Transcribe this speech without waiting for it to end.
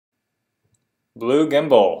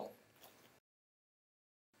BlueGimbal.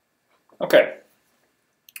 Okay.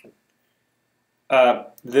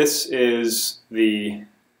 This is the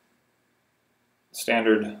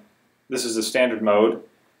standard. This is the standard mode.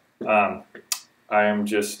 I am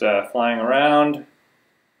just flying around.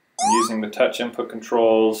 I'm using the touch input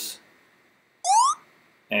controls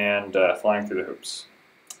and flying through the hoops.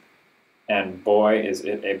 And boy, is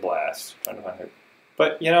it a blast trying to find hoop.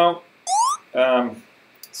 But you know,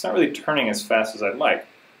 it's not really turning as fast as I'd like.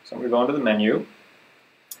 So I'm going to go into the menu,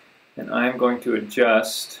 and I'm going to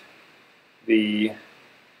adjust the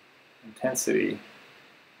intensity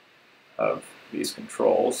of these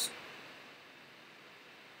controls,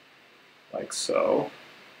 like so.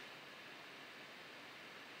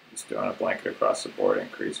 Just doing a blanket across the board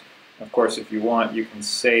increase. Of course, if you want, you can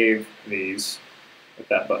save these with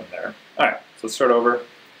that button there. Alright, so let's start over.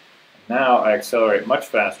 Now I accelerate much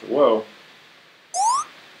faster. Whoa.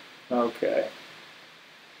 Okay.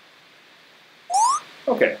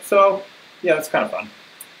 Okay, so yeah, that's kind of fun.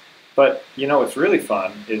 But you know what's really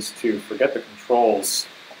fun is to forget the controls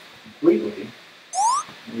completely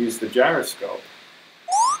and use the gyroscope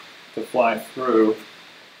to fly through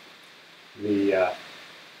the,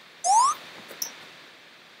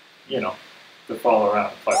 to follow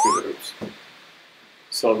around and fly through the hoops.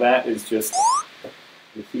 So that is just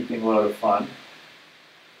a heaping load of fun,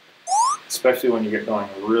 especially when you get going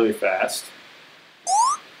really fast.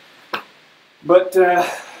 But,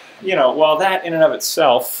 while that in and of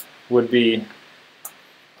itself would be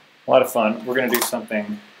a lot of fun, we're going to do something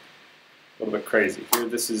a little bit crazy. Here,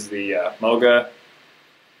 this is the Moga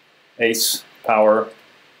Ace Power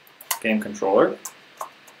game controller.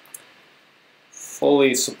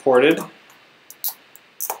 Fully supported.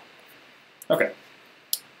 Okay.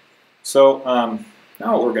 So,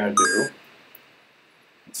 now what we're going to do,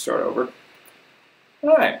 let's start over.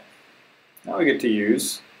 Alright, now we get to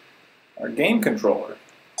use our game controller.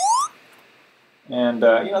 And,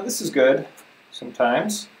 this is good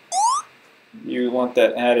sometimes. You want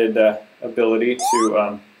that added ability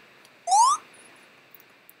to,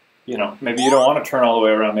 maybe you don't want to turn all the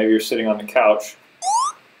way around. Maybe you're sitting on the couch,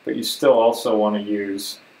 but you still also want to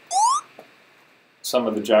use some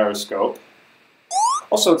of the gyroscope.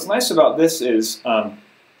 Also, what's nice about this is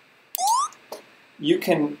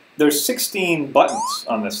there's 16 buttons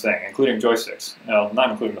on this thing, including joysticks. No,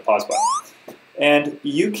 not including the pause button. And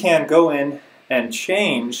you can go in and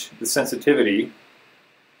change the sensitivity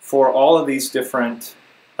for all of these different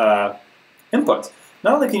inputs.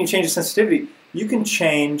 Not only can you change the sensitivity, you can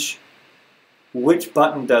change which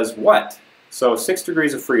button does what. So 6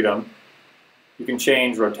 degrees of freedom, you can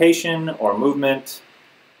change rotation or movement.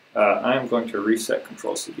 I'm going to reset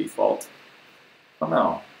controls to default. Oh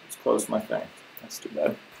no, it's closed my thing. That's too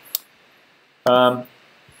bad.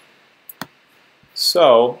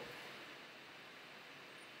 So,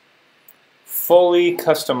 fully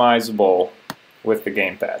customizable with the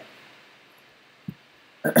gamepad.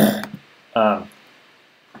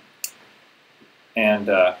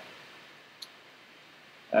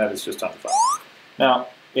 That is just on fun. Now,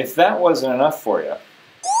 if that wasn't enough for you,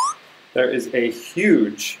 there is a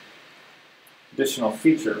huge additional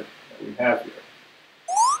feature that we have here.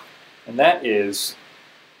 And that is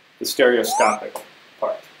the stereoscopic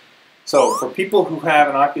part. So for people who have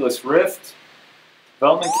an Oculus Rift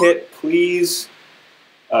development kit, please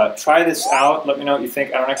try this out. Let me know what you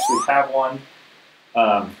think. I don't actually have one.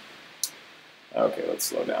 Okay, let's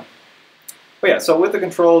slow down. But yeah, so with the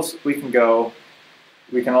controls, we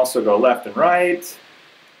can also go left and right.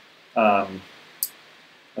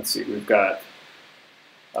 Let's see, we've got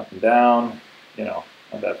up and down, not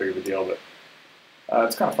that big of a deal, but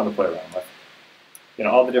it's kind of fun to play around with.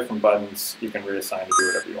 All the different buttons you can reassign to do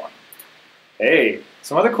whatever you want. Hey,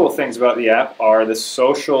 some other cool things about the app are the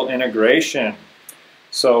social integration.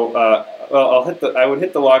 So, well, I would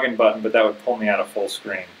hit the login button, but that would pull me out of full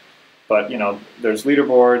screen. But, there's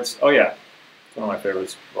leaderboards. Oh yeah, it's one of my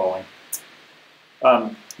favorites, rolling.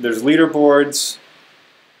 There's leaderboards,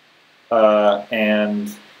 and,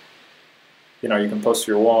 you can post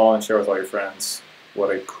to your wall and share with all your friends. What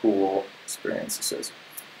a cool experience this is.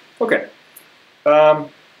 Okay.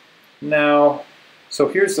 Now, so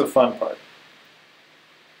here's the fun part.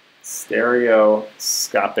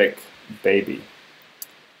 Stereoscopic baby.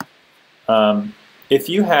 If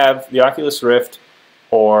you have the Oculus Rift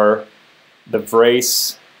or the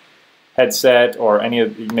vrAse headset, or any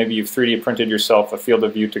of, maybe you've 3D printed yourself a field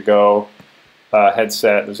of view to go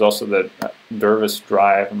headset. There's also the vrAse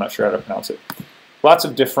drive. I'm not sure how to pronounce it. Lots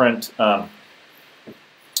of different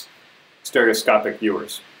stereoscopic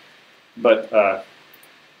viewers. But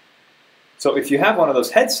so if you have one of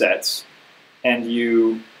those headsets, and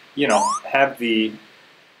you have the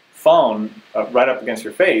phone right up against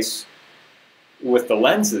your face with the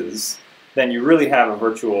lenses, then you really have a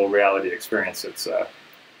virtual reality experience that's,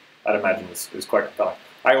 I'd imagine, is quite compelling.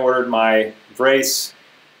 I ordered my vrAse.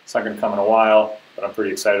 It's not going to come in a while, but I'm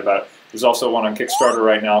pretty excited about it. There's also one on Kickstarter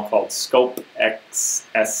right now called Xcope,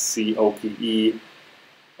 Xcope.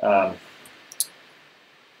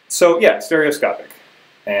 So yeah, stereoscopic.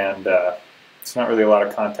 And it's not really a lot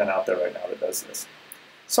of content out there right now that does this.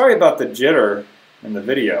 Sorry about the jitter in the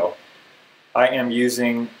video. I am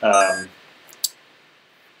using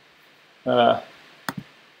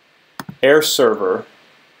Air Server,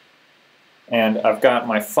 and I've got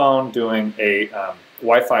my phone doing a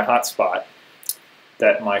Wi-Fi hotspot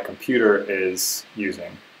that my computer is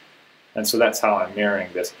using. And so that's how I'm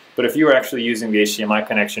mirroring this. But if you were actually using the HDMI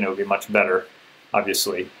connection, it would be much better,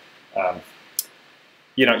 obviously.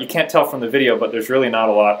 You know, you can't tell from the video, but there's really not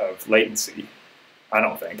a lot of latency, I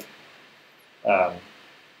don't think.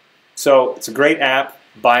 So it's a great app.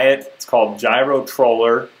 Buy it. It's called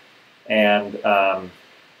GyroTroller. And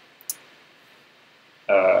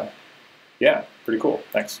yeah, pretty cool.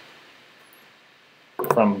 Thanks.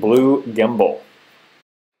 From BlueGimbal.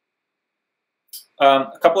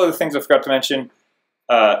 A couple other things I forgot to mention.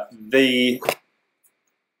 The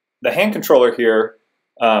hand controller here,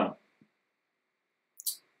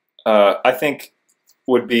 I think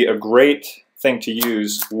would be a great thing to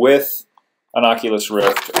use with an Oculus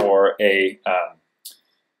Rift or a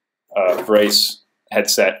vrAse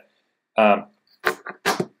headset.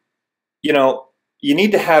 You know, you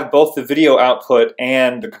need to have both the video output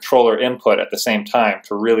and the controller input at the same time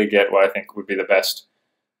to really get what I think would be the best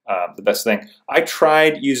thing. I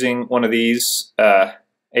tried using one of these AV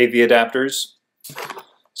adapters.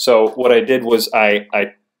 So what I did was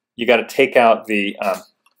you got to take out the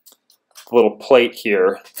little plate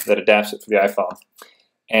here that adapts it for the iPhone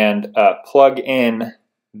and plug in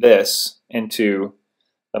this into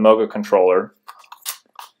the Moga controller.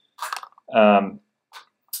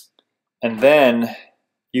 And then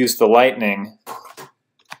use the lightning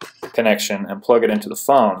connection and plug it into the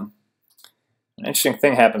phone. An interesting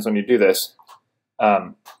thing happens when you do this.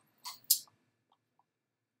 Let's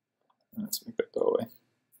make that go away.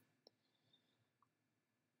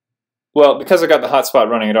 Well, because I got the hotspot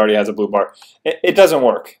running, it already has a blue bar. It doesn't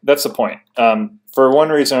work. That's the point. For one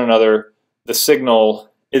reason or another, the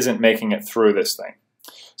signal isn't making it through this thing.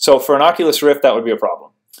 So for an Oculus Rift, that would be a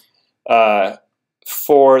problem.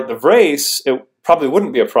 For the vrAse, it probably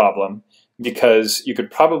wouldn't be a problem because you could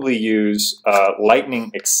probably use a lightning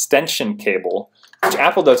extension cable, which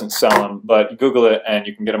Apple doesn't sell them, but Google it and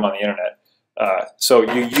you can get them on the internet. So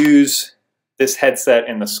you use this headset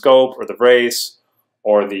in the Xcope or the vrAse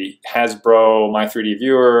or the Hasbro My3D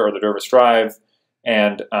viewer or the Dervis Drive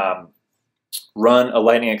and run a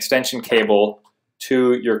lightning extension cable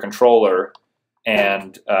to your controller,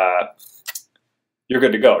 and you're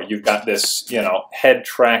good to go. You've got this, head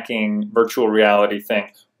tracking virtual reality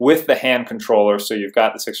thing with the hand controller, so you've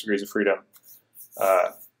got the 6 degrees of freedom